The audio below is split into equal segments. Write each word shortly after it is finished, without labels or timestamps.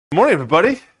Good morning,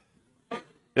 everybody.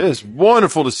 It is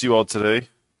wonderful to see you all today.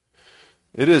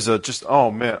 It is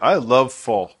oh man, I love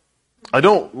fall. I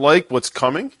don't like what's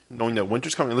coming, knowing that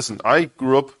winter's coming. Listen, I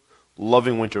grew up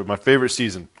loving winter, my favorite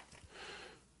season.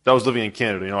 That was living in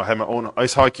Canada. I had my own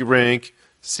ice hockey rink,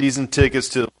 season tickets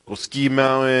to ski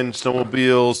mountain,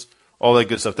 snowmobiles, all that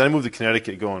good stuff. Then I moved to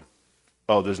Connecticut going,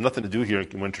 oh, there's nothing to do here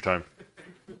in wintertime.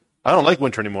 I don't like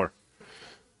winter anymore.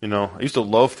 I used to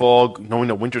love fall, knowing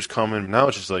that winter's coming. Now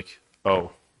it's just like,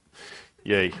 oh,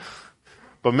 yay.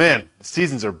 But man, the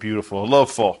seasons are beautiful. I love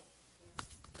fall.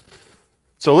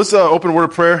 So let's open a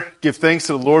word of prayer. Give thanks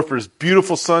to the Lord for his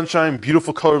beautiful sunshine,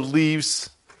 beautiful colored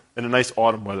leaves, and a nice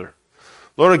autumn weather.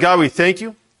 Lord God, we thank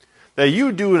you that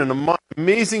you do an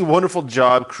amazing, wonderful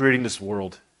job creating this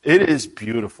world. It is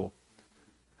beautiful.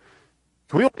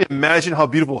 Can we only imagine how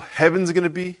beautiful heaven's going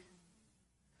to be?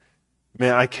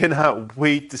 Man, I cannot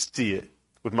wait to see it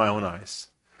with my own eyes.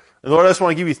 And Lord, I just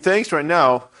want to give you thanks right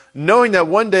now, knowing that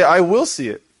one day I will see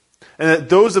it. And that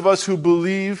those of us who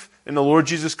believe in the Lord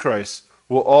Jesus Christ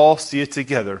will all see it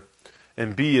together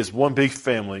and be as one big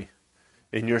family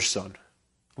in your Son.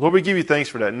 Lord, we give you thanks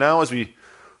for that. Now as we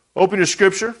open your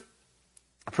scripture,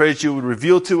 I pray that you would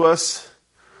reveal to us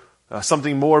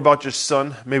something more about your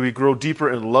Son. May we grow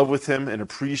deeper in love with him and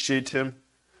appreciate him.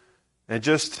 And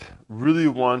just really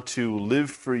want to live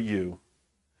for you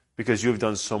because you have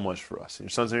done so much for us. In your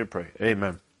Son's name we pray.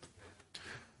 Amen.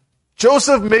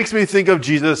 Joseph makes me think of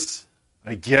Jesus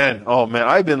again. Oh man,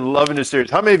 I've been loving this series.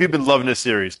 How many of you have been loving this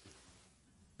series?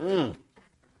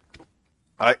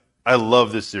 I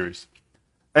love this series.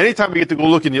 Anytime we get to go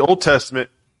look in the Old Testament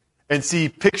and see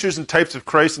pictures and types of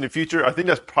Christ in the future, I think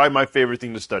that's probably my favorite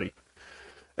thing to study.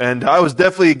 And I was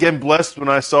definitely, again, blessed when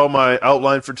I saw my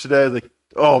outline for today. Like,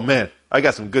 oh man, I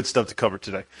got some good stuff to cover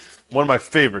today. One of my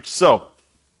favorites. So,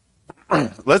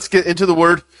 let's get into the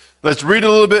Word. Let's read a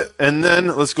little bit, and then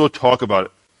let's go talk about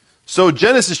it. So,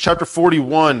 Genesis chapter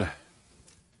 41.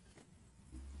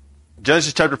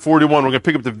 Genesis chapter 41, we're going to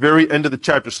pick up the very end of the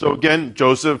chapter. So again,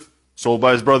 Joseph, sold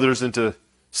by his brothers into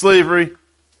slavery,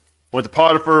 went to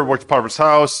Potiphar, worked at Potiphar's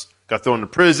house, got thrown into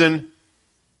prison.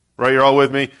 Right, you're all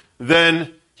with me?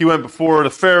 Then he went before the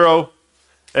Pharaoh,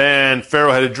 and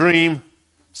Pharaoh had a dream.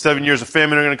 7 years of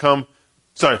famine are going to come.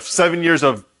 7 years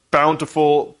of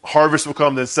bountiful harvest will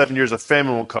come, then 7 years of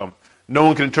famine will come. No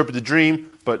one can interpret the dream,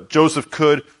 but Joseph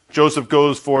could. Joseph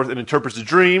goes forth and interprets the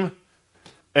dream,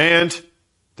 and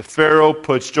the Pharaoh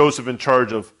puts Joseph in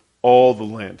charge of all the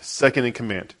land, second in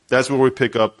command. That's where we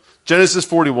pick up. Genesis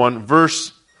 41,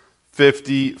 verse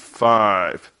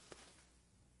 55.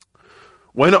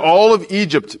 When all of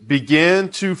Egypt began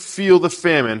to feel the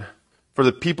famine, for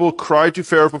the people cried to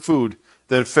Pharaoh for food,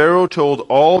 then Pharaoh told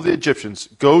all the Egyptians,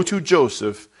 go to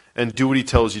Joseph and do what he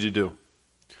tells you to do.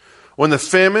 When the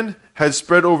famine had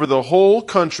spread over the whole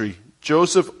country,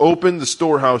 Joseph opened the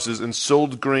storehouses and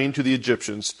sold grain to the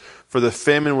Egyptians, for the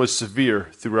famine was severe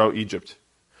throughout Egypt.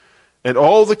 And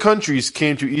all the countries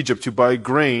came to Egypt to buy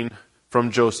grain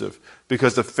from Joseph,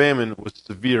 because the famine was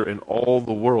severe in all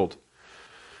the world.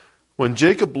 When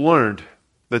Jacob learned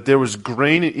that there was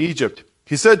grain in Egypt,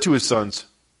 he said to his sons,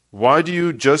 why do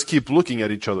you just keep looking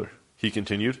at each other? He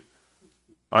continued.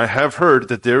 I have heard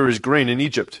that there is grain in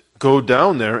Egypt. Go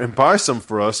down there and buy some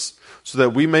for us, so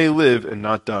that we may live and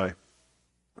not die.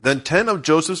 Then 10 of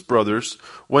Joseph's brothers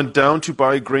went down to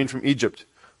buy grain from Egypt.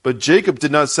 But Jacob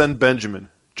did not send Benjamin,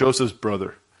 Joseph's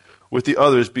brother, with the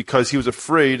others, because he was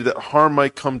afraid that harm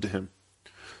might come to him.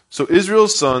 So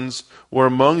Israel's sons were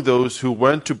among those who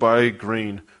went to buy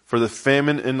grain, for the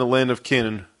famine in the land of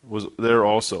Canaan was there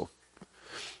also.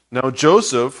 Now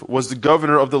Joseph was the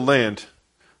governor of the land,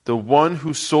 the one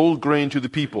who sold grain to the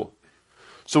people.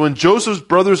 So when Joseph's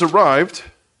brothers arrived,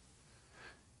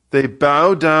 they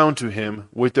bowed down to him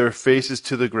with their faces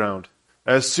to the ground.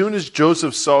 As soon as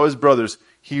Joseph saw his brothers,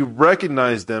 he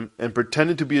recognized them and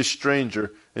pretended to be a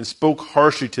stranger and spoke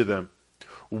harshly to them.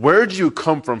 Where do you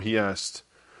come from? He asked.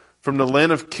 From the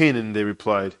land of Canaan, they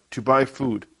replied, to buy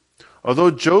food.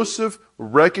 Although Joseph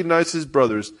recognized his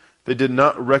brothers, they did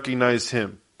not recognize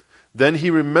him. Then he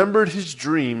remembered his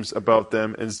dreams about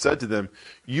them and said to them,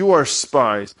 you are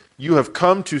spies. You have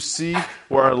come to see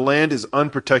where our land is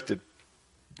unprotected.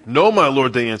 No, my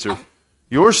lord, they answered.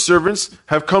 Your servants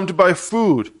have come to buy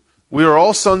food. We are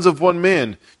all sons of one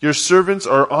man. Your servants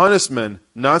are honest men,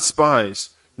 not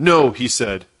spies. No, he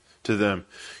said to them.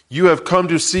 You have come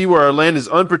to see where our land is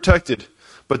unprotected.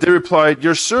 But they replied,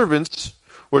 your servants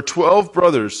were 12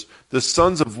 brothers, the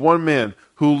sons of one man,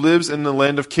 who lives in the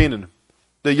land of Canaan.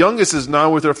 The youngest is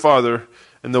now with her father,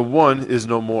 and the one is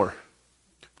no more.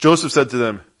 Joseph said to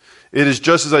them, It is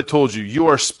just as I told you. You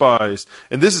are spies,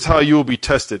 and this is how you will be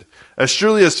tested. As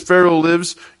surely as Pharaoh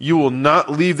lives, you will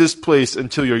not leave this place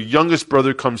until your youngest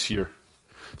brother comes here.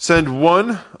 Send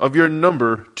one of your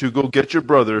number to go get your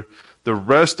brother. The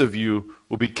rest of you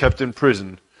will be kept in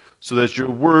prison, so that your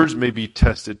words may be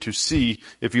tested to see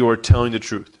if you are telling the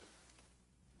truth.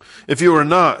 If you are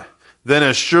not, then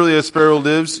as surely as Pharaoh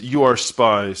lives, you are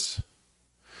spies.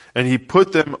 And he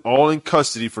put them all in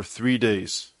custody for 3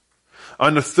 days.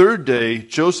 On the third day,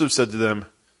 Joseph said to them,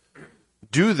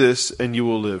 do this and you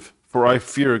will live, for I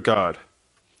fear God.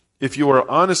 If you are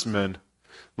honest men,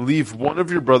 leave one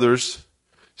of your brothers,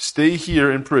 stay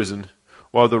here in prison,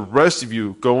 while the rest of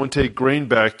you go and take grain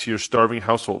back to your starving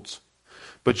households.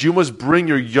 But you must bring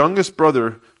your youngest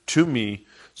brother to me,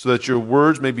 so that your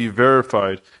words may be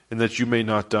verified and that you may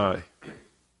not die.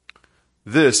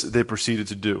 This they proceeded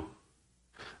to do.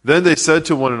 Then they said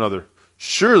to one another,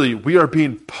 surely we are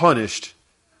being punished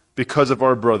because of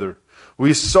our brother.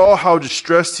 We saw how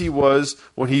distressed he was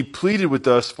when he pleaded with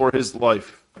us for his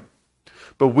life.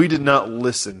 But we did not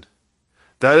listen.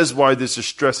 That is why this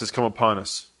distress has come upon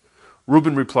us.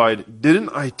 Reuben replied, didn't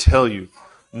I tell you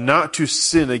not to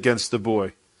sin against the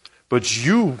boy? But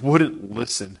you wouldn't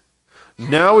listen.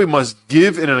 Now we must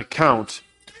give an account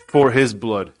for his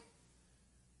blood.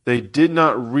 They did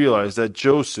not realize that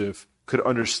Joseph could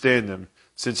understand them,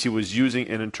 since he was using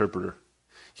an interpreter.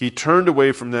 He turned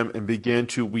away from them and began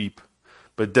to weep,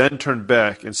 but then turned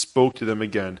back and spoke to them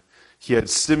again. He had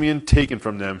Simeon taken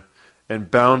from them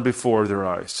and bound before their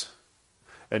eyes.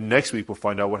 And next week we'll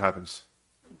find out what happens.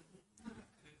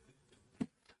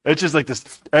 It's just like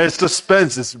this, it's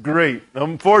suspense, it's great.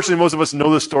 Unfortunately, most of us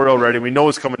know this story already. We know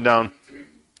it's coming down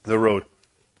the road.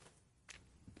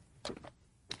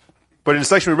 But in the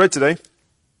section we read today,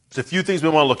 there's a few things we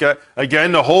want to look at.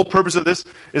 Again, the whole purpose of this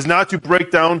is not to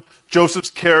break down Joseph's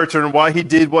character and why he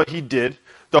did what he did.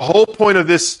 The whole point of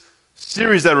this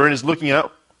series that we're in is looking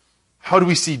at how do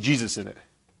we see Jesus in it.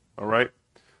 All right?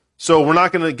 So we're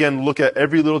not going to, again, look at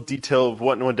every little detail of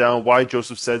what went down, why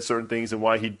Joseph said certain things and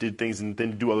why he did things and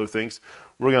didn't do other things.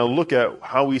 We're going to look at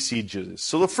how we see Jesus.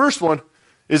 So the first one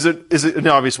is an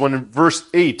obvious one in verse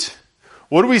 8.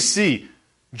 What do we see?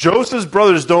 Joseph's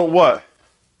brothers don't what?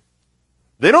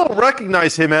 They don't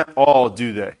recognize him at all,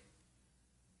 do they?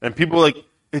 And people are like,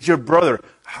 it's your brother.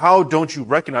 How don't you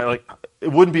recognize? Like,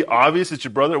 it wouldn't be obvious it's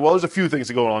your brother. Well, there's a few things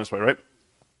that go along this way, right?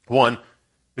 One,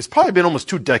 it's probably been almost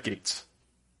 2 decades.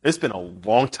 It's been a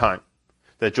long time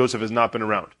that Joseph has not been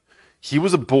around. He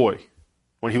was a boy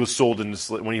when he was sold.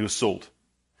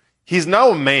 He's now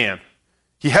a man.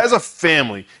 He has a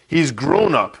family. He's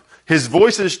grown up. His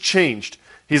voice has changed.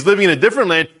 He's living in a different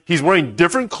land. He's wearing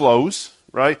different clothes,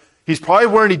 right? He's probably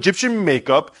wearing Egyptian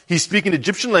makeup. He's speaking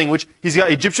Egyptian language. He's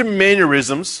got Egyptian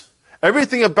mannerisms.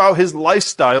 Everything about his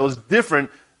lifestyle is different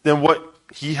than what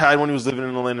he had when he was living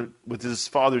in the land with his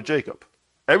father Jacob.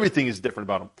 Everything is different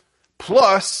about him.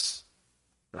 Plus,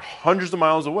 they're hundreds of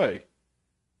miles away,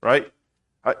 right?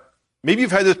 Maybe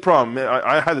you've had this problem.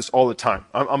 I have this all the time.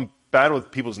 I'm bad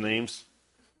with people's names.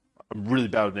 I'm really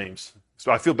bad with names.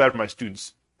 So I feel bad for my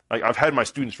students. I've had my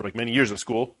students for many years at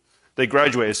school. They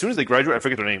graduate. As soon as they graduate, I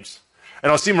forget their names.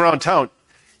 And I'll see them around town.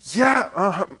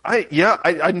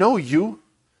 I know you,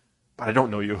 but I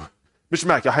don't know you. Mr.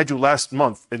 Mack, I had you last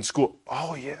month in school.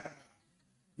 Oh, yeah.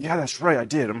 Yeah, that's right, I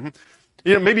did.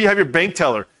 Mm-hmm. Maybe you have your bank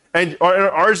teller. And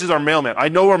ours is our mailman. I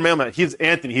know our mailman. He's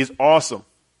Anthony. He's awesome.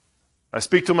 I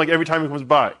speak to him every time he comes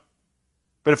by.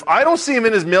 But if I don't see him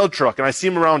in his mail truck and I see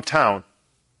him around town,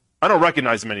 I don't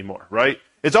recognize him anymore, right?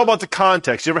 It's all about the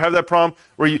context. You ever have that problem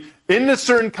where in a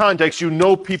certain context, you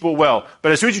know people well,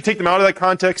 but as soon as you take them out of that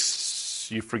context,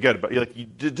 you forget about it.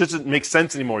 It doesn't make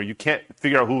sense anymore. You can't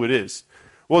figure out who it is.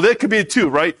 Well, that could be it too,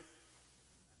 right?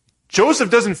 Joseph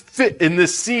doesn't fit in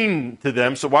this scene to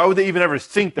them, so why would they even ever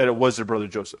think that it was their brother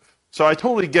Joseph? So I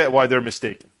totally get why they're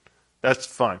mistaken. That's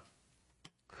fine.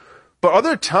 But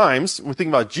other times, we're thinking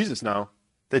about Jesus now,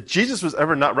 that Jesus was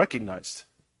ever not recognized,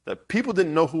 that people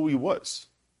didn't know who he was.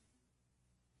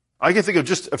 I can think of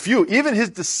just a few. Even his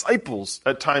disciples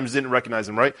at times didn't recognize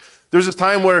him, right? There's this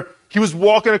time where he was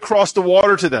walking across the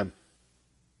water to them.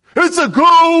 It's a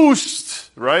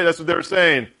ghost! Right? That's what they were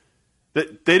saying.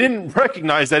 That they didn't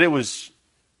recognize that it was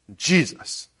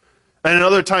Jesus. And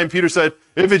another time Peter said,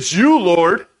 if it's you,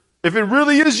 Lord, if it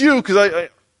really is you, because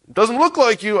it doesn't look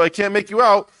like you, I can't make you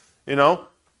out,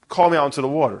 call me out into the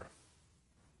water.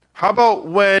 How about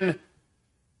when,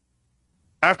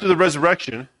 after the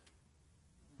resurrection,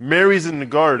 Mary's in the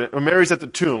garden, or Mary's at the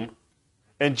tomb,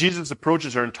 and Jesus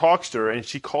approaches her and talks to her, and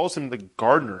she calls him the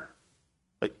gardener.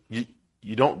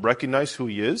 You don't recognize who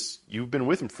he is? You've been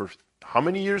with him for how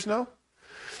many years now?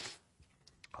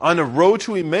 On the road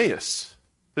to Emmaus,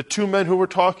 the two men who were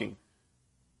talking,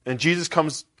 and Jesus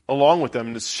comes along with them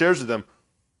and shares with them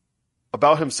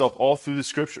about himself all through the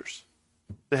scriptures.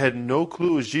 They had no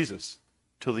clue it was Jesus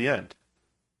till the end.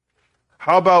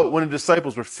 How about when the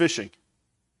disciples were fishing,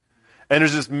 and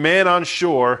there's this man on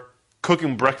shore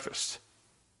cooking breakfast,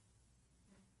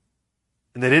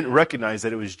 and they didn't recognize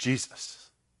that it was Jesus?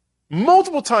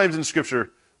 Multiple times in Scripture,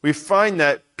 we find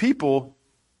that people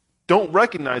don't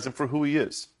recognize him for who he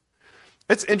is.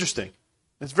 It's interesting.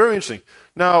 It's very interesting.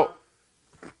 Now,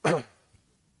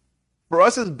 for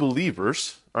us as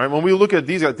believers, all right, when we look at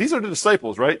these guys, these are the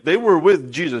disciples, right? They were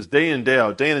with Jesus day in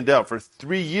and day out for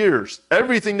 3 years.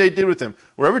 Everything they did with him,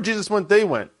 wherever Jesus went, they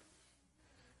went.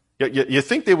 You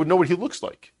think they would know what he looks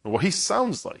like, or what he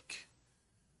sounds like.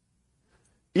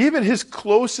 Even his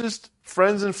closest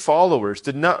friends and followers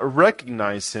did not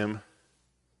recognize him.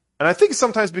 And I think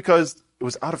sometimes because it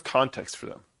was out of context for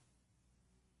them.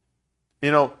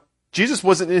 You know, Jesus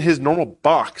wasn't in his normal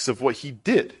box of what he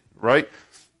did, right?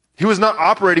 He was not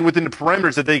operating within the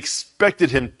parameters that they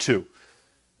expected him to.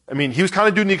 I mean, he was kind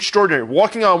of doing the extraordinary.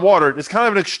 Walking on water is kind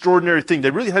of an extraordinary thing. They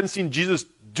really hadn't seen Jesus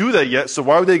do that yet, so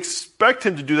why would they expect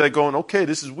him to do that going, okay,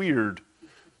 this is weird?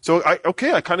 So, I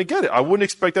kind of get it. I wouldn't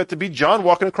expect that to be John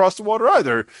walking across the water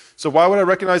either. So why would I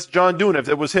recognize John doing it if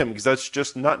it was him? Because that's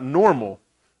just not normal.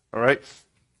 All right?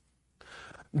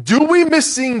 Do we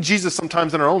miss seeing Jesus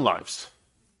sometimes in our own lives?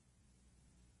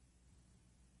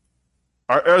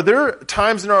 Are there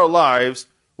times in our lives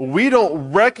when we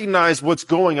don't recognize what's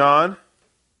going on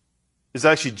is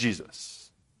actually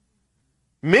Jesus?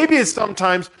 Maybe it's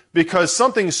sometimes because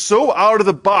something's so out of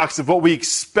the box of what we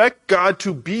expect God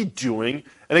to be doing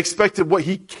and expected what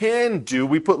he can do,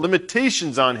 we put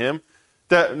limitations on him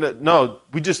that, no,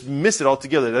 we just miss it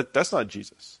altogether. That's not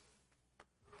Jesus.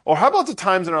 Or how about the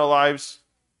times in our lives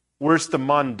where it's the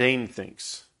mundane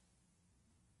things?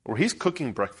 Where he's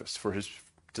cooking breakfast for his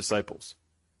disciples.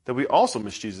 That we also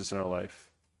miss Jesus in our life.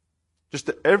 Just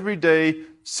the everyday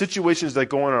situations that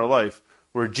go on in our life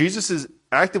where Jesus is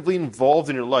actively involved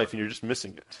in your life and you're just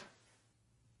missing it.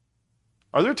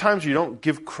 Are there times you don't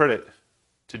give credit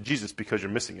to Jesus because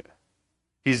you're missing it?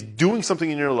 He's doing something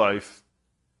in your life,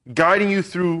 guiding you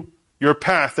through your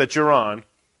path that you're on,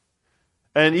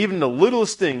 and even the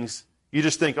littlest things, you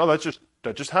just think, oh,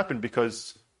 that just happened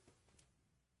because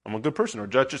I'm a good person, or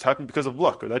that just happened because of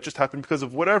luck, or that just happened because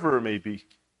of whatever it may be.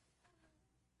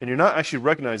 And you're not actually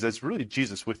recognizing that it's really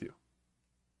Jesus with you.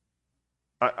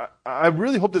 I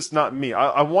really hope that's not me.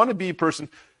 I want to be a person,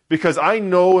 because I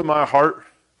know in my heart,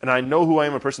 and I know who I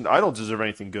am a person, that I don't deserve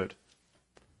anything good.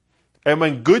 And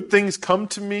when good things come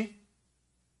to me,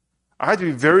 I have to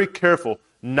be very careful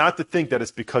not to think that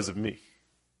it's because of me.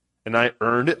 And I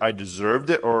earned it, I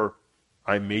deserved it, or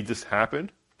I made this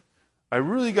happen. I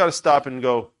really got to stop and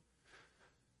go,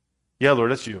 yeah,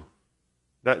 Lord, that's you.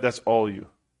 That's all you.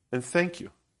 And thank you.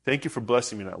 Thank you for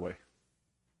blessing me that way.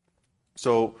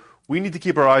 So we need to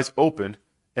keep our eyes open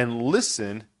and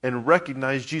listen and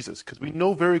recognize Jesus. Because we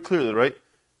know very clearly, right,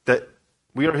 that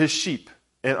we are his sheep.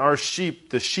 And our sheep,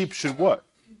 the sheep should what?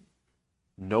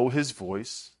 Know his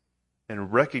voice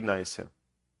and recognize him.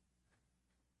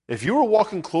 If you are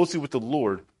walking closely with the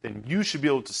Lord, then you should be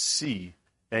able to see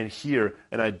and hear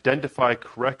and identify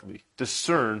correctly,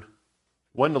 discern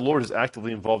when the Lord is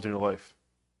actively involved in your life.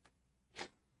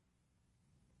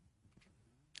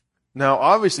 Now,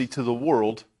 obviously, to the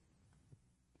world,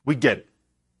 we get it.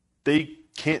 They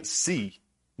can't see.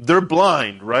 They're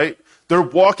blind, right? They're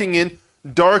walking in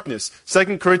darkness.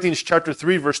 2 Corinthians chapter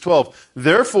 3, verse 12.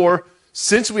 Therefore,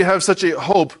 since we have such a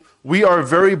hope, we are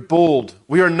very bold.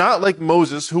 We are not like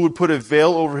Moses, who would put a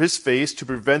veil over his face to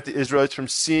prevent the Israelites from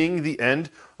seeing the end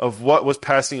of what was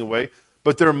passing away,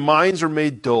 but their minds are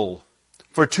made dull.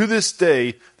 For to this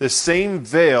day, the same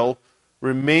veil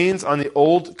remains on the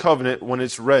old covenant when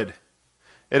it's read.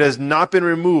 It has not been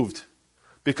removed,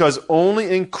 because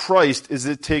only in Christ is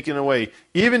it taken away.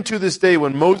 Even to this day,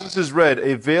 when Moses is read,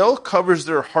 a veil covers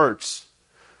their hearts.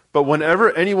 But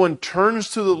whenever anyone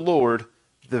turns to the Lord,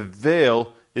 the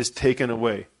veil is taken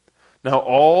away. Now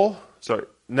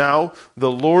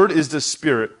the Lord is the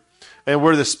Spirit, and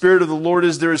where the Spirit of the Lord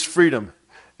is, there is freedom.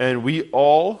 And we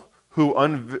all who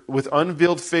with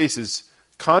unveiled faces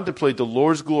contemplate the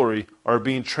Lord's glory are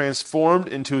being transformed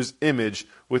into his image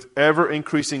with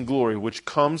ever-increasing glory, which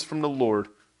comes from the Lord,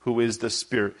 who is the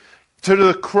Spirit. To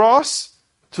the cross,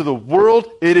 to the world,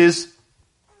 it is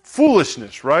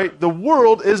foolishness, right? The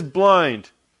world is blind.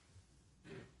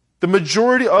 The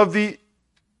majority of the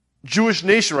Jewish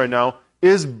nation right now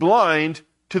is blind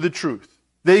to the truth.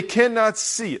 They cannot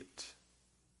see it.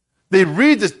 They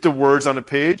read the words on a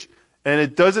page, And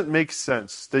it doesn't make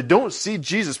sense. They don't see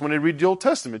Jesus when they read the Old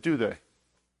Testament, do they?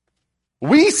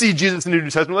 We see Jesus in the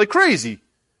New Testament like crazy.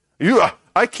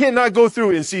 I cannot go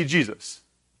through and see Jesus.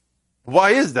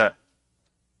 Why is that?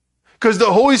 Because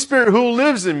the Holy Spirit who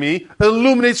lives in me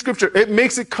illuminates Scripture. It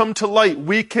makes it come to light.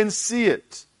 We can see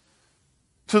it.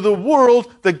 To the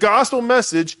world, the gospel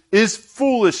message is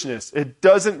foolishness. It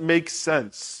doesn't make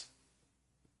sense.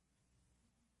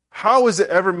 How is it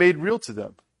ever made real to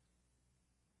them?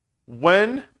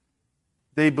 When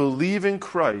they believe in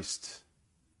Christ,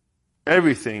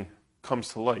 everything comes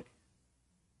to light.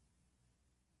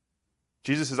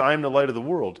 Jesus says, I am the light of the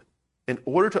world. In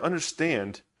order to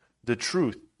understand the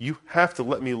truth, you have to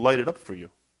let me light it up for you.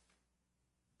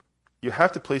 You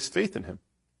have to place faith in him.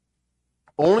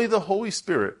 Only the Holy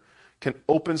Spirit can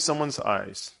open someone's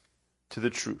eyes to the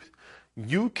truth.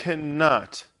 You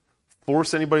cannot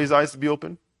force anybody's eyes to be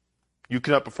open. You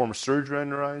cannot perform surgery on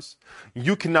their eyes.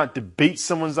 You cannot debate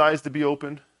someone's eyes to be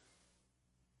opened.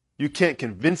 You can't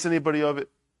convince anybody of it.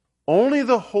 Only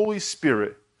the Holy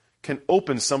Spirit can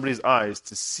open somebody's eyes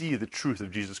to see the truth of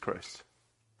Jesus Christ.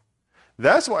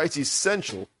 That's why it's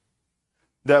essential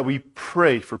that we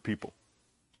pray for people.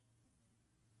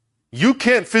 You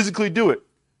can't physically do it.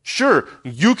 Sure,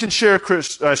 you can share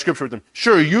Scripture with them.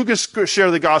 Sure, you can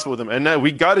share the gospel with them. And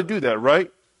we got to do that,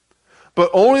 right? But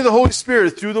only the Holy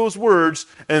Spirit, through those words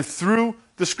and through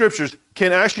the Scriptures,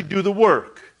 can actually do the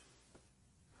work.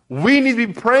 We need to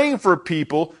be praying for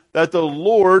people that the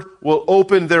Lord will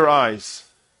open their eyes.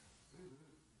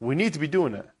 We need to be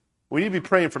doing that. We need to be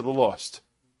praying for the lost.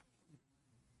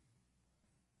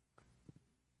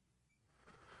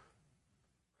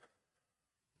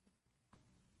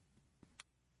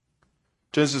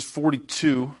 Genesis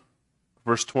 42,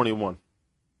 verse 21.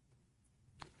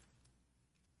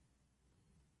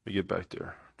 Let me get back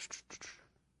there.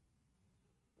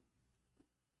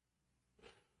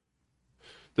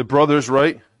 The brothers,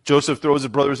 right? Joseph throws the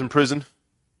brothers in prison.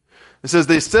 It says,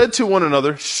 they said to one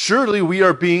another, surely we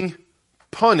are being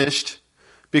punished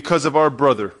because of our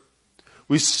brother.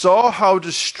 We saw how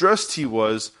distressed he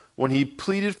was when he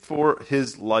pleaded for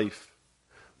his life,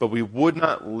 but we would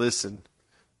not listen.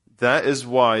 That is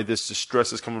why this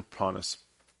distress has come upon us.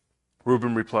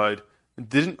 Reuben replied,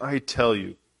 didn't I tell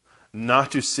you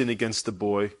not to sin against the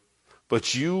boy?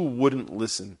 But you wouldn't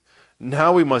listen.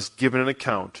 Now we must give an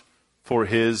account for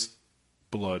his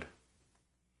blood.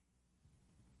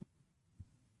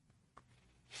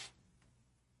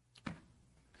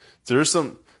 There's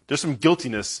some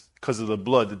guiltiness because of the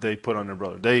blood that they put on their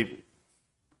brother. They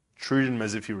treated him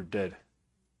as if he were dead.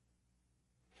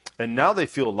 And now they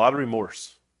feel a lot of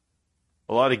remorse,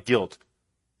 a lot of guilt.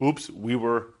 Oops, we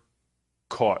were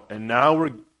caught. And now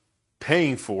we're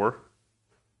paying for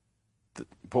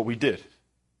what we did.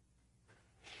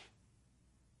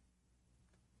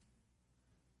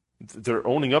 They're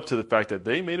owning up to the fact that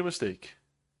they made a mistake.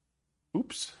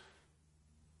 Oops.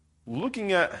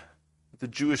 Looking at the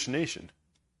Jewish nation,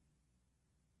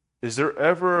 is there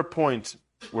ever a point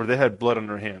where they had blood on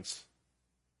their hands?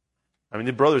 I mean,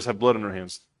 the brothers had blood on their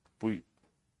hands.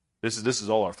 This is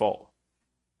all our fault,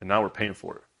 and now we're paying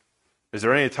for it. Is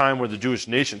there any time where the Jewish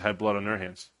nation had blood on their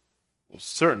hands? Well,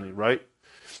 certainly, right?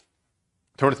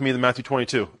 Turn with me to Matthew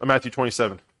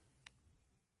 27.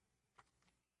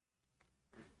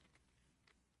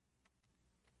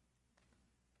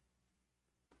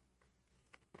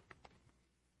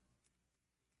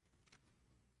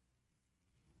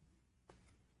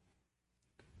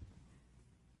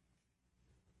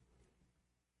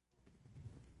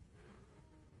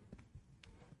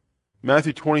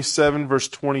 Matthew 27, verse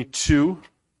 22.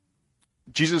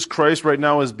 Jesus Christ right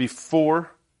now is before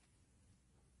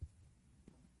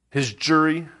his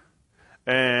jury,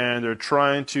 and they're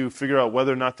trying to figure out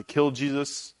whether or not to kill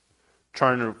Jesus,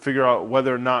 trying to figure out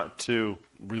whether or not to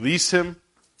release him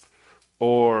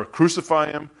or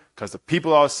crucify him, because the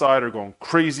people outside are going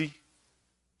crazy,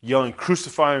 yelling,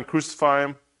 crucify him, crucify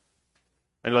him.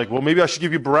 And you're like, well, maybe I should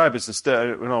give you Barabbas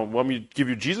instead. Want me to give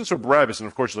you Jesus or Barabbas? And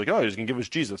of course, you're like, oh, you're just going to give us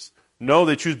Jesus. No,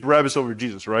 they choose Barabbas over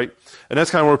Jesus, right? And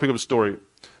that's kind of where we pick up the story.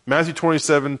 Matthew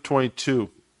 27, 22.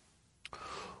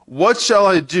 What shall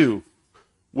I do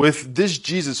with this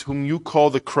Jesus whom you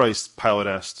call the Christ? Pilate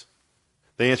asked.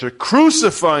 They answered,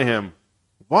 crucify him.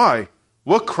 Why?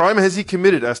 What crime has he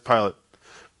committed? Asked Pilate.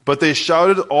 But they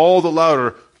shouted all the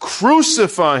louder,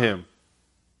 crucify him.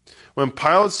 When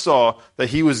Pilate saw that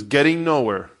he was getting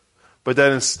nowhere, but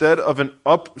that instead an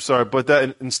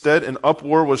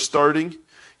uproar was starting,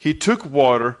 he took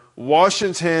water, washed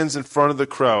his hands in front of the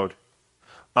crowd.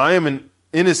 I am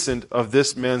innocent of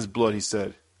this man's blood, he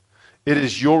said. It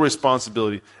is your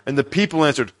responsibility. And the people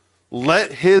answered,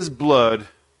 let his blood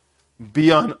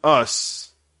be on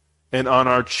us and on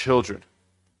our children.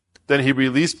 Then he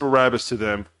released Barabbas to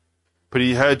them, but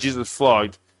he had Jesus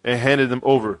flogged and handed him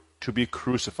over to be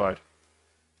crucified.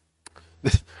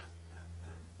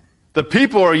 The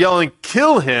people are yelling,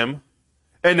 kill him,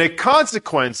 and the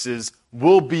consequences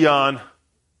will be on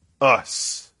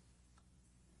us.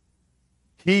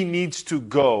 He needs to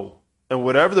go, and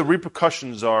whatever the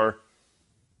repercussions are,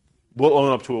 we'll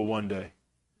own up to it one day.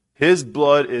 His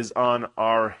blood is on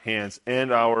our hands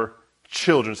and our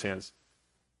children's hands.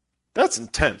 That's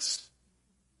intense.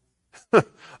 I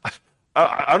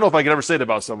don't know if I could ever say that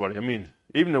about somebody. I mean,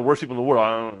 even the worst people in the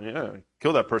world,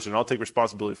 kill that person. I'll take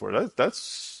responsibility for it.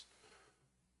 That's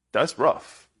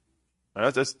rough.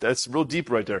 That's real deep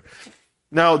right there.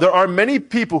 Now, there are many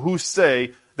people who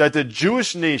say that the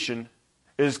Jewish nation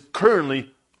is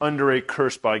currently under a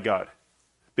curse by God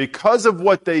because of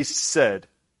what they said.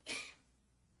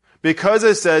 Because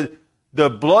they said the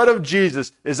blood of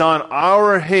Jesus is on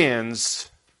our hands,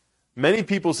 many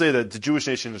people say that the Jewish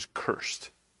nation is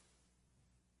cursed.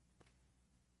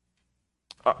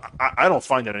 I don't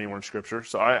find that anywhere in Scripture,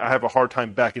 so I have a hard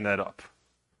time backing that up.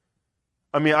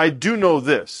 I mean, I do know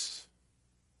this.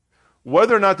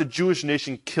 Whether or not the Jewish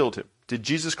nation killed him, did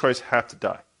Jesus Christ have to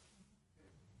die?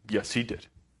 Yes, he did.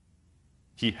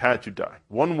 He had to die.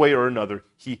 One way or another,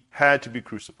 he had to be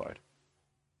crucified.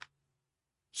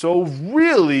 So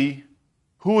really,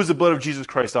 who is the blood of Jesus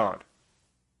Christ on?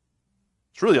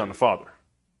 It's really on the Father.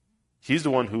 He's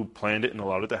the one who planned it and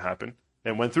allowed it to happen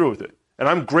and went through with it. And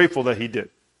I'm grateful that he did.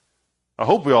 I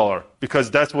hope we all are,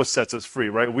 because that's what sets us free,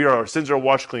 right? Our sins are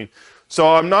washed clean.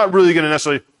 So I'm not really going to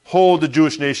necessarily hold the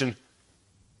Jewish nation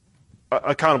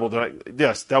accountable.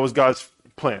 Yes, that was God's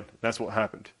plan. That's what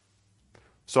happened.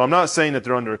 So I'm not saying that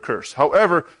they're under a curse.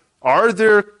 However, are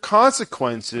there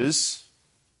consequences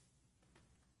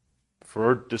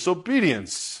for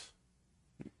disobedience?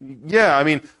 Yeah, I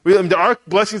mean, there are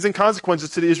blessings and consequences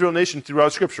to the Israel nation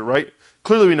throughout Scripture, right?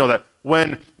 Clearly we know that.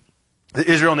 When the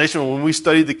Israel nation, when we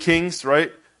studied the kings,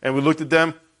 right, and we looked at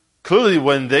them, clearly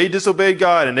when they disobeyed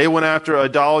God and they went after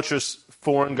idolatrous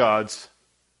foreign gods,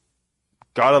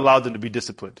 God allowed them to be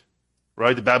disciplined,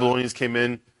 right? The Babylonians came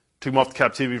in, took them off to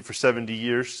captivity for 70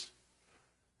 years,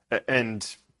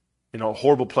 and,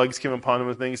 horrible plagues came upon them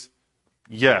and things.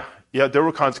 Yeah, there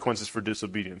were consequences for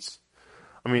disobedience.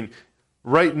 I mean,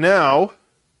 right now,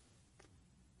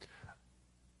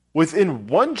 within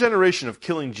one generation of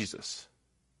killing Jesus,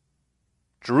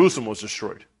 Jerusalem was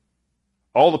destroyed.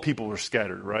 All the people were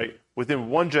scattered, right? Within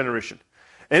one generation.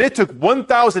 And it took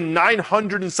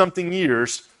 1,900 and something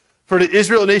years for the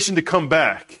Israel nation to come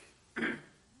back.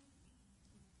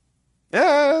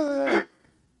 Yeah,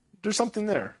 there's something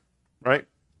there, right?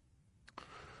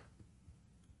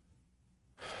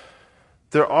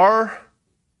 There are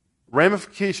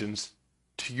ramifications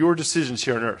to your decisions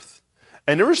here on earth.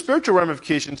 And there were spiritual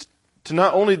ramifications to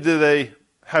not only did they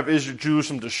have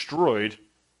Jerusalem destroyed,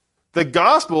 the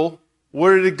gospel,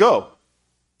 where did it go?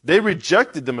 They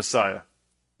rejected the Messiah.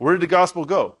 Where did the gospel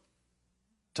go?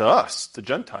 To us, the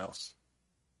Gentiles.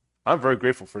 I'm very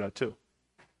grateful for that too.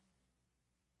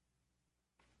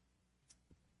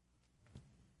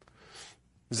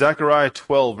 Zechariah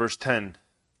 12, verse 10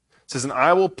 says, "And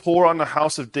I will pour on the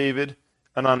house of David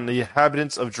and on the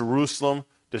inhabitants of Jerusalem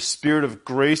the spirit of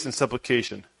grace and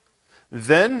supplication.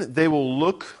 Then they will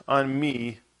look on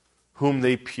me whom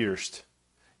they pierced.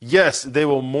 Yes, they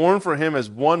will mourn for him as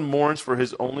one mourns for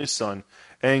his only son,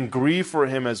 and grieve for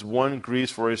him as one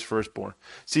grieves for his firstborn."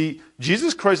 See,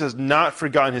 Jesus Christ has not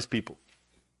forgotten his people.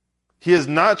 He has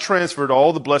not transferred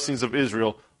all the blessings of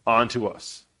Israel onto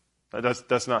us.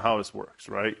 That's not how this works,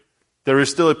 right? There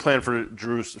is still a plan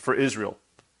for Israel.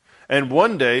 And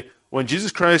one day, when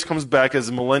Jesus Christ comes back as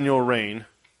a millennial reign,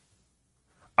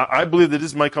 I believe that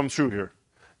this might come true here.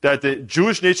 That the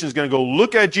Jewish nation is going to go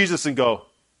look at Jesus and go,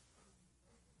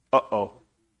 uh-oh,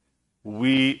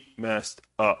 we messed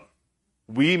up.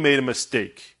 We made a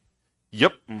mistake.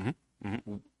 Yep,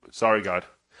 sorry, God.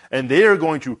 And they are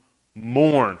going to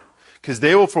mourn, because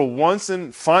they will for once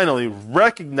and finally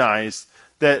recognize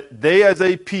that they as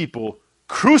a people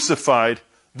crucified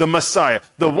the Messiah,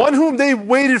 the one whom they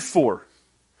waited for.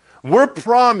 Were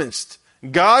promised.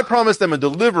 God promised them a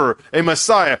deliverer, a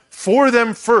Messiah, for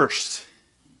them first.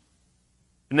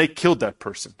 And they killed that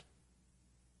person.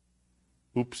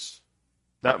 Oops.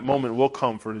 That moment will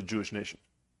come for the Jewish nation.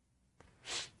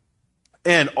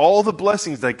 And all the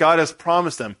blessings that God has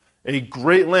promised them, a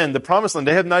great land, the promised land,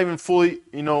 they have not even fully,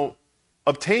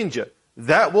 obtained yet.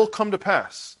 That will come to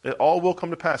pass. It all will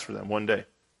come to pass for them one day.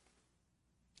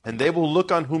 And they will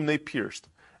look on whom they pierced,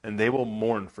 and they will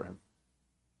mourn for him.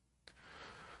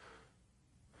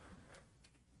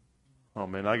 Oh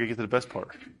man, I gotta get to the best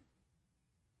part.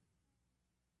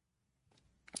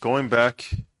 Going back,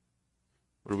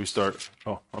 where do we start?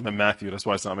 Oh, I'm in Matthew. That's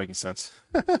why it's not making sense.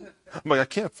 I'm like, I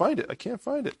can't find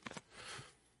it.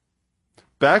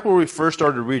 Back where we first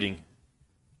started reading,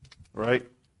 right?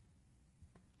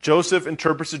 Joseph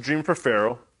interprets a dream for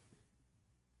Pharaoh.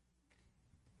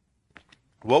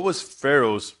 What was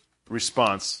Pharaoh's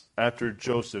response after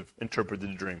Joseph interpreted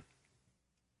the dream?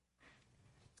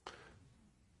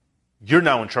 You're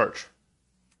now in charge.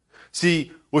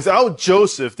 See, without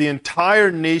Joseph, the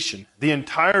entire nation, the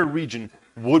entire region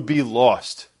would be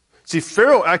lost. See,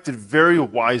 Pharaoh acted very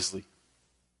wisely.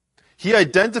 He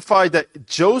identified that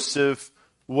Joseph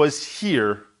was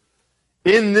here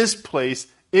in this place,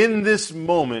 in this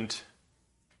moment,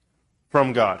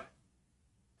 from God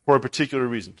for a particular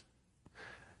reason.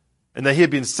 And that he had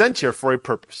been sent here for a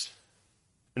purpose.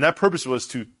 And that purpose was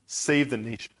to save the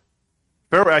nation.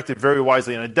 Pharaoh acted very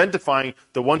wisely in identifying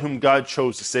the one whom God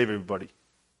chose to save everybody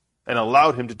and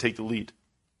allowed him to take the lead.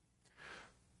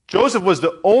 Joseph was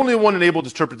the only one able to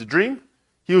interpret the dream.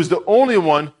 He was the only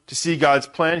one to see God's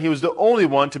plan. He was the only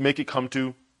one to make it come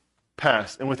to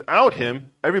pass. And without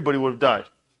him, everybody would have died.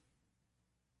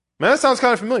 Man, that sounds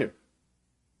kind of familiar.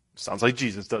 Sounds like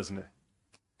Jesus, doesn't it?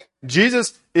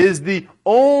 Jesus is the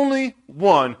only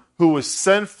one who was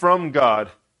sent from God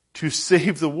to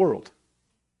save the world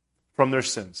from their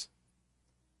sins.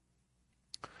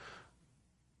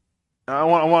 And I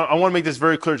want to make this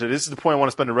very clear today. This is the point I want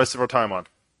to spend the rest of our time on.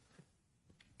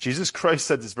 Jesus Christ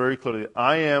said this very clearly.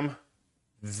 I am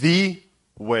the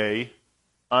way.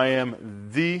 I am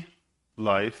the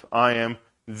life. I am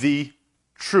the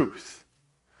truth.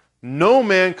 No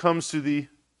man comes to the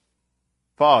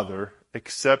Father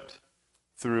except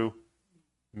through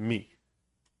me.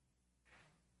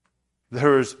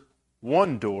 There is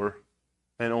one door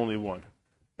and only one.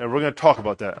 And we're going to talk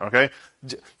about that, okay?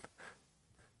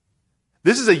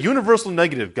 This is a universal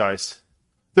negative, guys.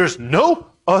 There's no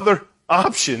other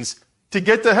options to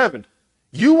get to heaven.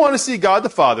 You want to see God the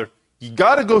Father, you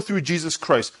got to go through Jesus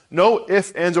Christ. No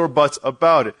ifs, ands, or buts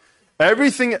about it.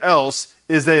 Everything else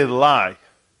is a lie.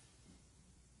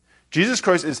 Jesus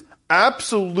Christ is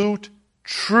absolute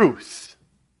truth.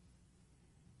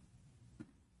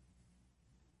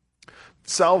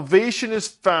 Salvation is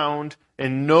found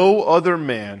in no other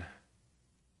man.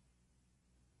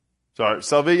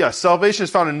 Salvation is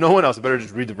found in no one else. I better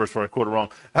just read the verse before I quote it wrong.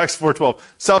 Acts 4:12.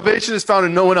 Salvation is found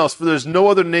in no one else, for there is no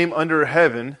other name under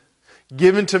heaven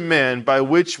given to man by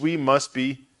which we must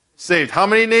be saved. How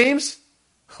many names?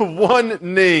 One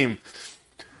name.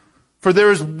 For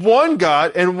there is one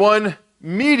God and one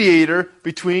mediator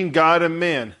between God and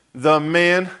man, the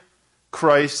man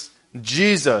Christ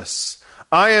Jesus.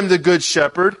 I am the good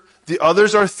shepherd. The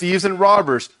others are thieves and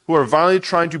robbers who are violently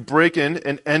trying to break in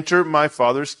and enter my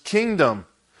Father's kingdom.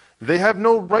 They have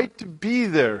no right to be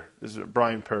there. This is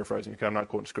Brian paraphrasing. Okay, I'm not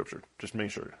quoting scripture. Just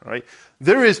make sure. All right?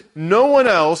 There is no one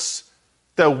else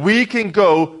that we can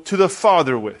go to the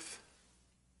Father with.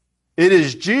 It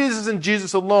is Jesus and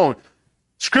Jesus alone.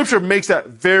 Scripture makes that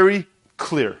very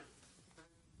clear.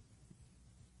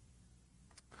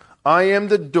 I am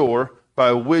the door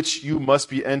by which you must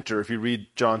be entered. If you read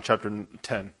John chapter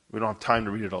 10. We don't have time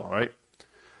to read it all, right?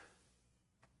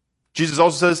 Jesus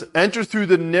also says, enter through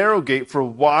the narrow gate, for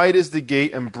wide is the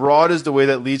gate and broad is the way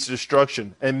that leads to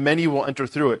destruction, and many will enter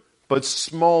through it. But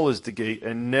small is the gate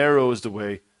and narrow is the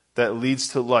way that leads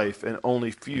to life, and only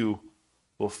few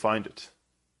will find it.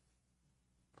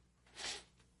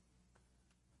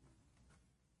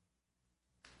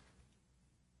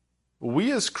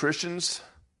 We as Christians,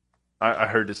 I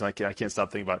heard this and I can't stop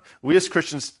thinking about it. We as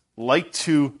Christians like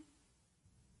to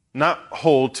not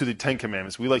hold to the 10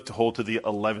 commandments. We like to hold to the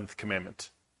 11th commandment.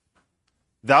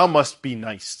 Thou must be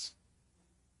nice.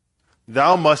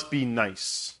 Thou must be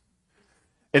nice.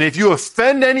 And if you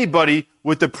offend anybody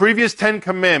with the previous 10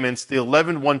 commandments, the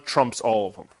 11th one trumps all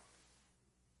of them.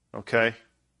 Okay?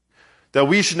 That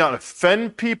we should not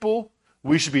offend people.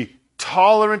 We should be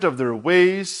tolerant of their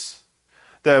ways.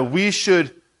 That we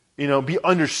should, be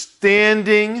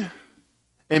understanding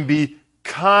and be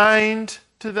kind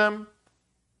to them.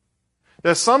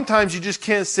 That sometimes you just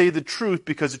can't say the truth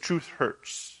because the truth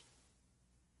hurts.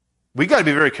 We got to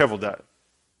be very careful with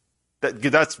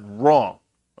that. That's wrong.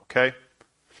 Okay?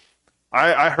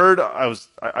 I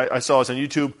saw this on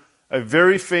YouTube, a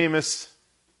very famous,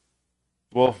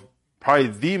 probably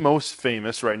the most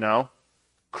famous right now,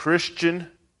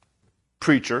 Christian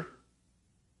preacher,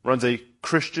 runs a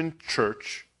Christian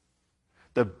church,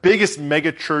 the biggest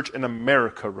mega church in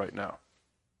America right now,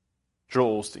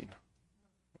 Joel Osteen.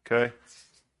 Okay?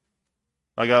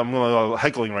 I'm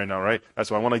heckling right now, right?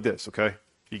 That's why I went like this, okay?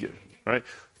 You get it, right?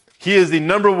 He is the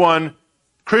number one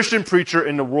Christian preacher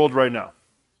in the world right now.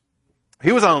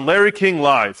 He was on Larry King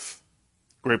Live.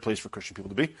 Great place for Christian people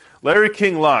to be. Larry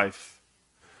King Live.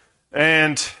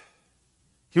 And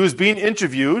he was being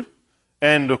interviewed,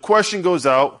 and the question goes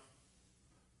out,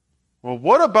 well,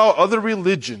 what about other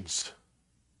religions?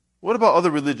 What about other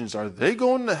religions? Are they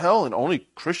going to hell and only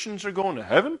Christians are going to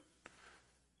heaven?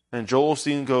 And Joel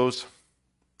Osteen goes,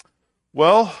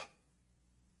 well,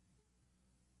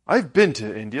 I've been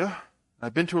to India.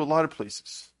 I've been to a lot of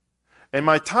places. And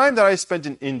my time that I spent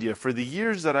in India, for the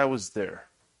years that I was there,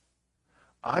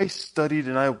 I studied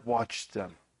and I watched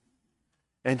them.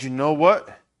 And you know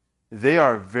what? They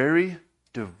are very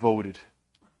devoted.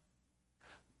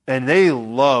 And they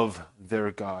love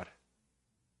their God.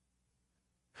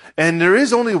 And there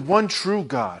is only one true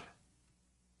God.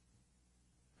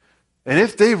 And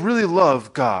if they really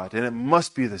love God, then it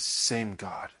must be the same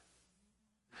God.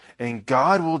 And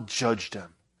God will judge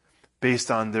them based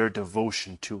on their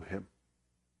devotion to Him.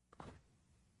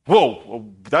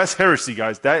 Whoa, that's heresy,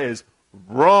 guys. That is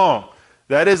wrong.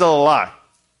 That is a lie.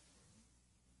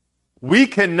 We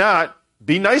cannot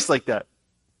be nice like that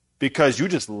because you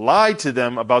just lied to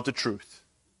them about the truth.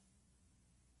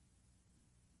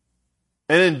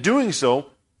 And in doing so,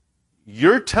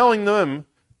 you're telling them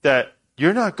that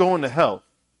you're not going to hell.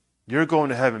 You're going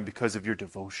to heaven because of your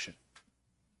devotion.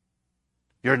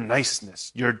 Your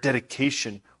niceness, your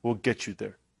dedication will get you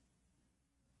there.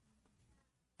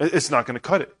 It's not going to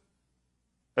cut it.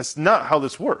 That's not how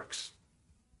this works.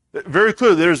 Very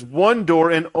clearly, there's one door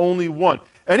and only one.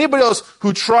 Anybody else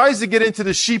who tries to get into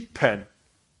the sheep pen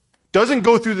doesn't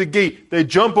go through the gate. They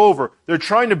jump over. They're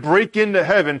trying to break into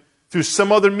heaven through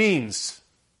some other means.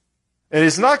 And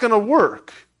it's not going to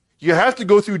work. You have to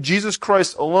go through Jesus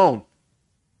Christ alone.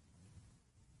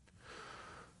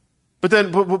 But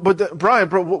then, Brian,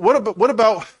 what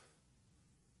about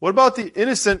the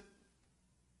innocent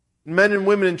men and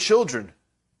women and children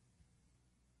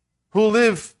who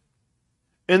live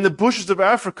in the bushes of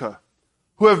Africa,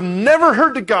 who have never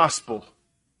heard the gospel?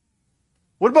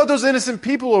 What about those innocent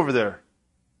people over there?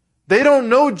 They don't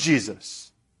know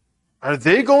Jesus. Are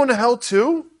they going to hell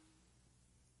too?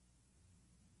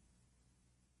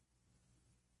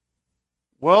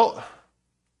 Well,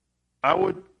 I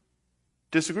would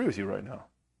disagree with you right now.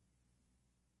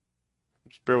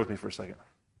 Just bear with me for a second.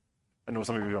 I know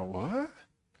some of you are going, what?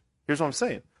 Here's what I'm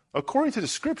saying. According to the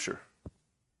Scripture,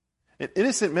 an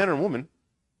innocent man or woman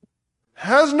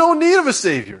has no need of a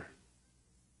Savior.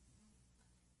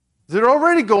 They're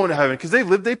already going to heaven because they've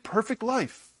lived a perfect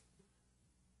life.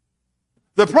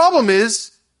 The problem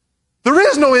is, there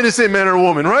is no innocent man or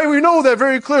woman, right? We know that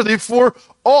very clearly, for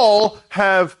all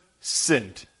have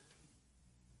sinned.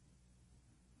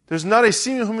 There's not a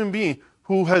single human being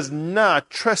who has not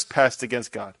trespassed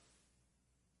against God.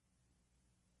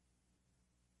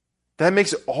 That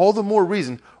makes it all the more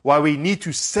reason why we need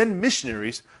to send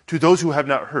missionaries to those who have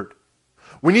not heard.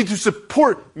 We need to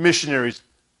support missionaries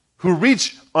who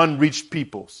reach unreached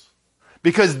peoples.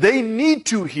 Because they need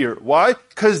to hear. Why?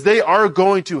 Because they are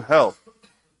going to hell.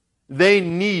 They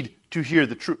need to hear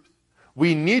the truth.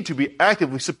 We need to be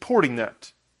actively supporting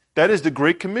that. That is the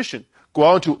Great Commission. Go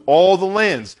out into all the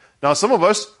lands. Now, some of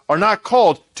us are not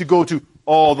called to go to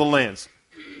all the lands.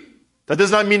 That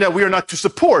does not mean that we are not to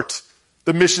support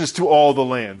the missions to all the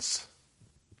lands.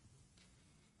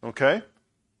 Okay?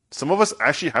 Some of us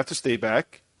actually have to stay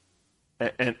back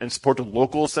and support the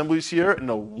local assemblies here and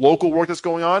the local work that's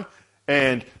going on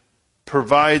and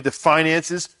provide the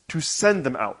finances to send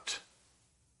them out.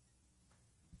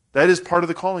 That is part of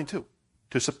the calling too,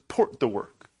 to support the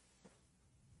work.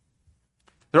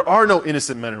 There are no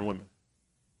innocent men or women.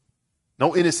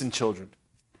 No innocent children.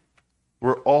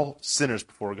 We're all sinners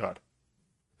before God.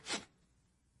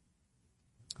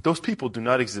 Those people do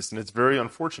not exist, and it's very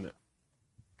unfortunate.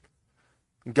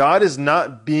 God is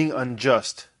not being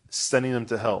unjust, sending them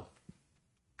to hell,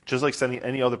 just like sending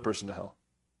any other person to hell.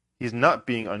 He's not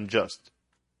being unjust.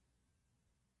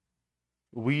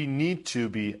 We need to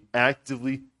be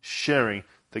actively sharing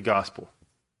the gospel.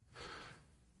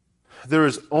 There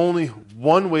is only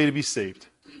one way to be saved,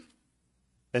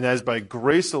 and that is by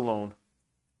grace alone,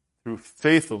 through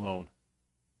faith alone,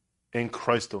 in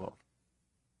Christ alone.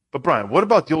 But Brian, what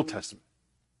about the Old Testament?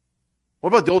 What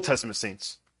about the Old Testament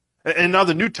saints? And now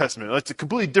the New Testament. It's a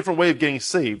completely different way of getting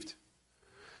saved.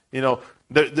 You know,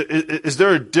 is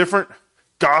there a different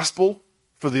gospel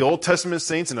for the Old Testament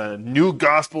saints and a new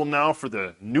gospel now for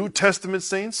the New Testament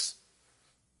saints?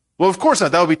 Well, of course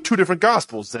not. That would be two different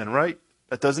gospels then, right?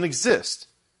 That doesn't exist.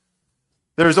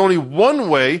 There's only one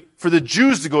way for the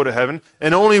Jews to go to heaven,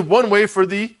 and only one way for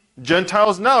the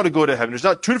Gentiles now to go to heaven. There's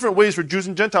not two different ways for Jews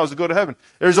and Gentiles to go to heaven.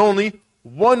 There's only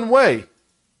one way.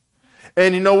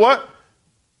 And you know what?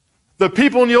 The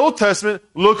people in the Old Testament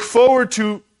look forward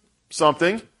to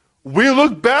something. We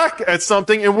look back at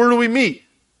something, and where do we meet?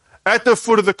 At the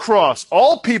foot of the cross.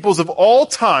 All peoples of all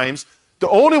times, the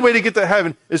only way to get to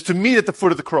heaven is to meet at the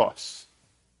foot of the cross.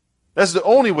 That's the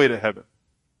only way to heaven.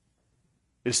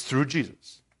 Is through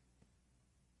Jesus.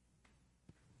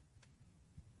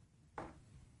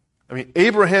 I mean,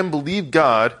 Abraham believed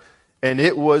God, and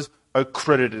it was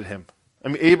accredited him. I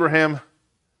mean, Abraham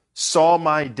saw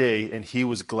my day, and he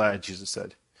was glad, Jesus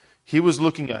said. He was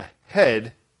looking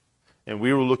ahead, and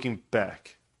we were looking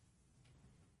back.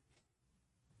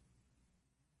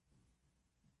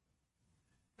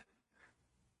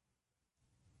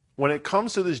 When it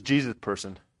comes to this Jesus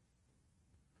person,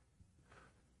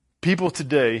 people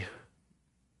today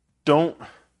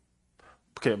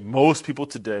most people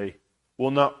today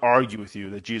will not argue with you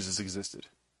that Jesus existed.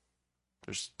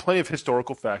 There's plenty of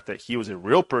historical fact that he was a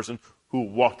real person who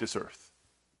walked this earth.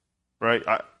 Right?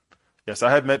 Yes, I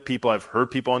have met people, I've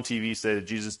heard people on TV say that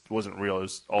Jesus wasn't real, it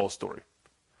was all a story.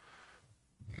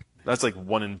 That's like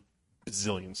 1 in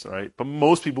bazillions, right? But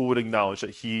most people would acknowledge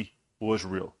that he was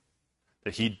real,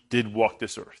 that he did walk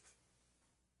this earth.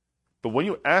 But when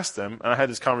you ask them, and I had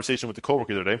this conversation with the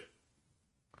coworker the other day,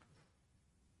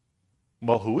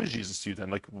 well, who is Jesus to you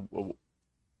then? Like, what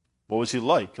was he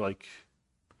like? Like,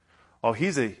 oh,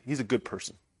 he's a good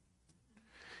person.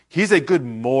 He's a good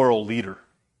moral leader.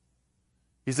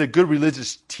 He's a good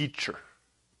religious teacher.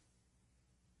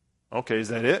 Okay, is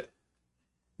that it?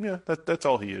 Yeah, that's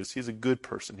all he is. He's a good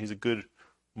person. He's a good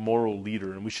moral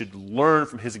leader, and we should learn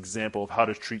from his example of how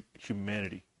to treat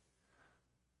humanity.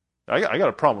 I got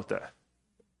a problem with that.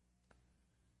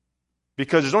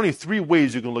 Because there's only 3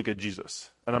 ways you can look at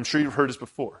Jesus. And I'm sure you've heard this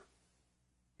before.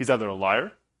 He's either a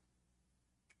liar,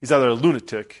 he's either a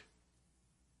lunatic,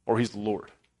 or he's the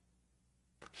Lord.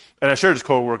 And I shared this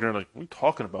co-worker, and I'm like, what are you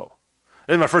talking about?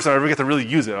 And my first time I ever get to really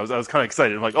use it. I was kind of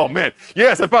excited. I'm like, oh man,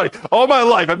 yes, all my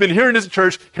life, I've been hearing this at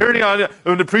church, hearing it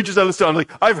on the preachers I listen to. I'm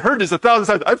like, I've heard this 1,000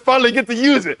 times. I finally get to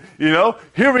use it.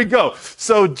 Here we go.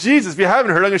 So Jesus, if you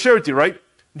haven't heard, I'm going to share it with you, right?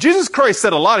 Jesus Christ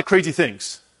said a lot of crazy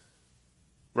things,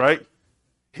 right?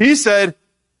 He said,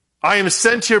 I am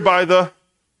sent here by the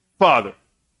Father.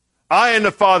 I and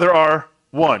the Father are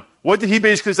one. What did he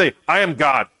basically say? I am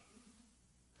God.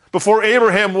 Before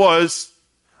Abraham was,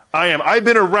 I am. I've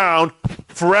been around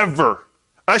forever.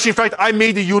 Actually, in fact, I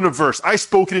made the universe. I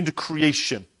spoke it into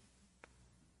creation.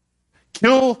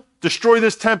 Destroy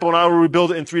this temple, and I will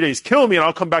rebuild it in 3 days. Kill me, and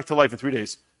I'll come back to life in 3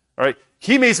 days. All right?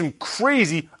 He made some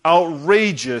crazy,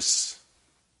 outrageous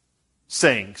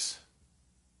sayings.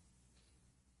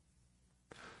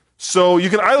 So you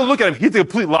can either look at him, he's a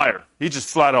complete liar. He's just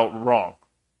flat out wrong.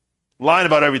 Lying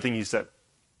about everything he said.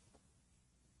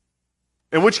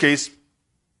 In which case,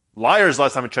 liars,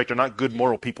 last time I checked, are not good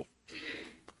moral people.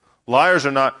 Liars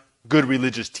are not good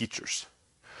religious teachers.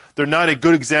 They're not a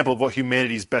good example of what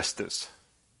humanity's best is.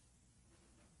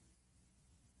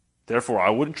 Therefore, I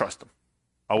wouldn't trust him.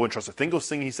 I wouldn't trust a single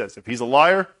thing he says. If he's a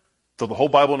liar, throw the whole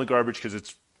Bible in the garbage because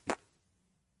it's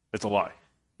a lie.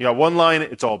 You got one line,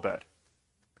 it's all bad.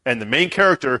 And the main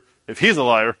character, if he's a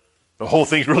liar, the whole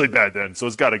thing's really bad then, so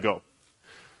it's got to go.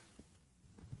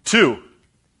 2,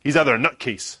 he's either a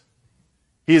nutcase.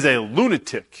 He's a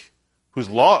lunatic who's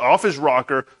off his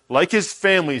rocker, like his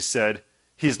family said,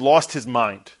 he's lost his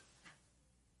mind.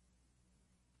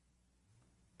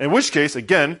 In which case,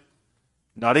 again,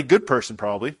 not a good person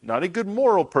probably, not a good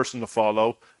moral person to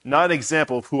follow, not an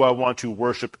example of who I want to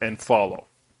worship and follow.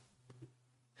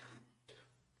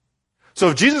 So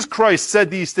if Jesus Christ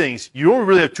said these things, you only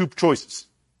really have 2 choices.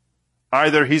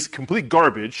 Either he's complete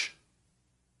garbage,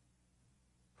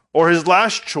 or his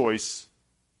last choice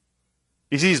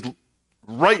is he's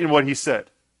right in what he said.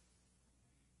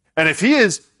 And if he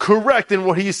is correct in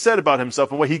what he said about himself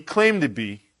and what he claimed to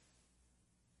be,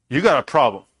 you got a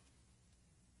problem.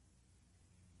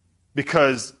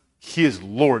 Because he is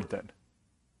Lord then.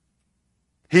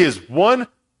 He is one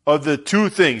of the 2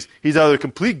 things. He's either a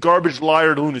complete garbage,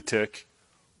 liar, lunatic,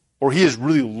 or he is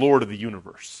really Lord of the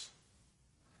universe.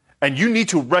 And you need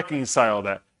to reconcile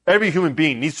that. Every human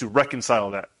being needs to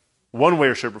reconcile that, one way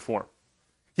or shape or form.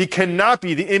 He cannot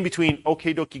be the in-between,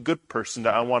 okay dokie good person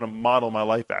that I want to model my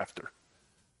life after.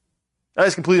 That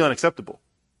is completely unacceptable.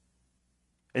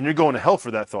 And you're going to hell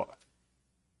for that thought.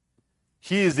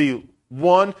 He is the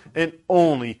one and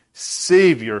only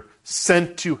Savior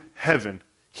sent to heaven.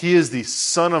 He is the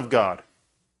Son of God,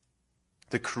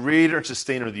 the creator and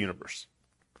sustainer of the universe.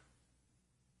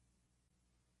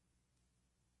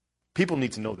 People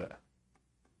need to know that.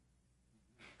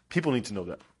 People need to know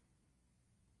that.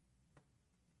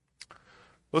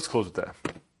 Let's close with that.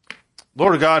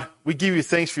 Lord God, we give you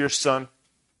thanks for your Son,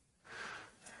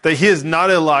 that he is not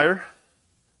a liar,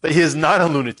 that he is not a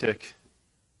lunatic,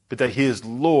 but that he is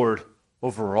Lord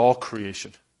over all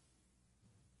creation.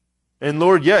 And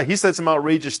Lord, yeah, he said some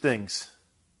outrageous things.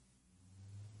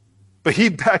 But he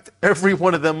backed every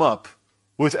one of them up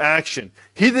with action.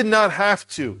 He did not have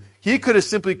to. He could have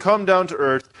simply come down to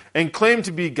earth and claimed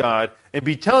to be God and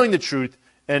be telling the truth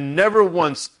and never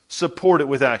once support it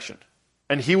with action.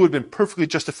 And he would have been perfectly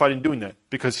justified in doing that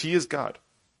because he is God.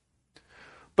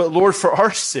 But Lord, for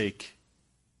our sake,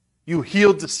 you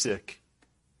healed the sick.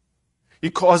 You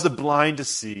caused the blind to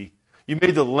see. You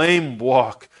made the lame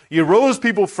walk. You rose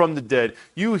people from the dead.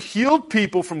 You healed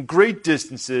people from great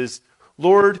distances.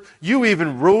 Lord, you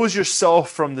even rose yourself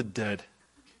from the dead.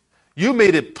 You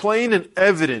made it plain and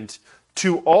evident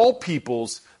to all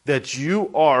peoples that you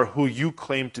are who you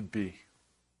claim to be.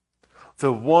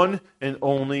 The one and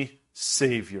only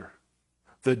Savior.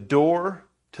 The door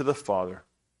to the Father.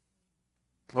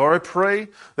 Lord, I pray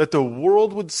that the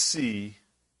world would see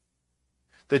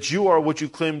that you are what you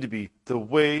claim to be, the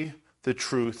way, the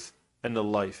truth, and the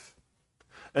life.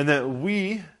 And that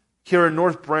we here in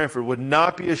North Branford would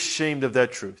not be ashamed of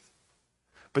that truth,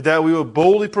 but that we would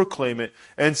boldly proclaim it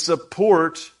and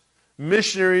support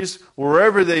missionaries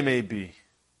wherever they may be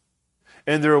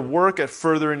and their work at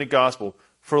furthering the gospel.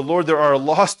 For Lord, there are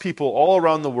lost people all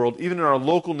around the world, even in our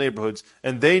local neighborhoods,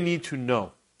 and they need to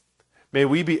know. May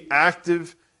we be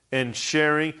active in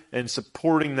sharing and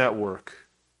supporting that work,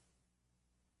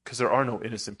 because there are no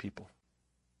innocent people.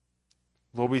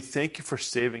 Lord, we thank you for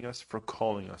saving us, for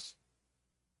calling us,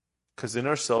 because in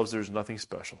ourselves there's nothing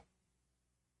special.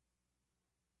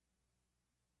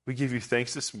 We give you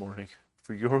thanks this morning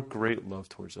for your great love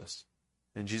towards us.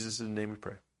 In Jesus' name we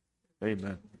pray.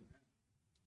 Amen.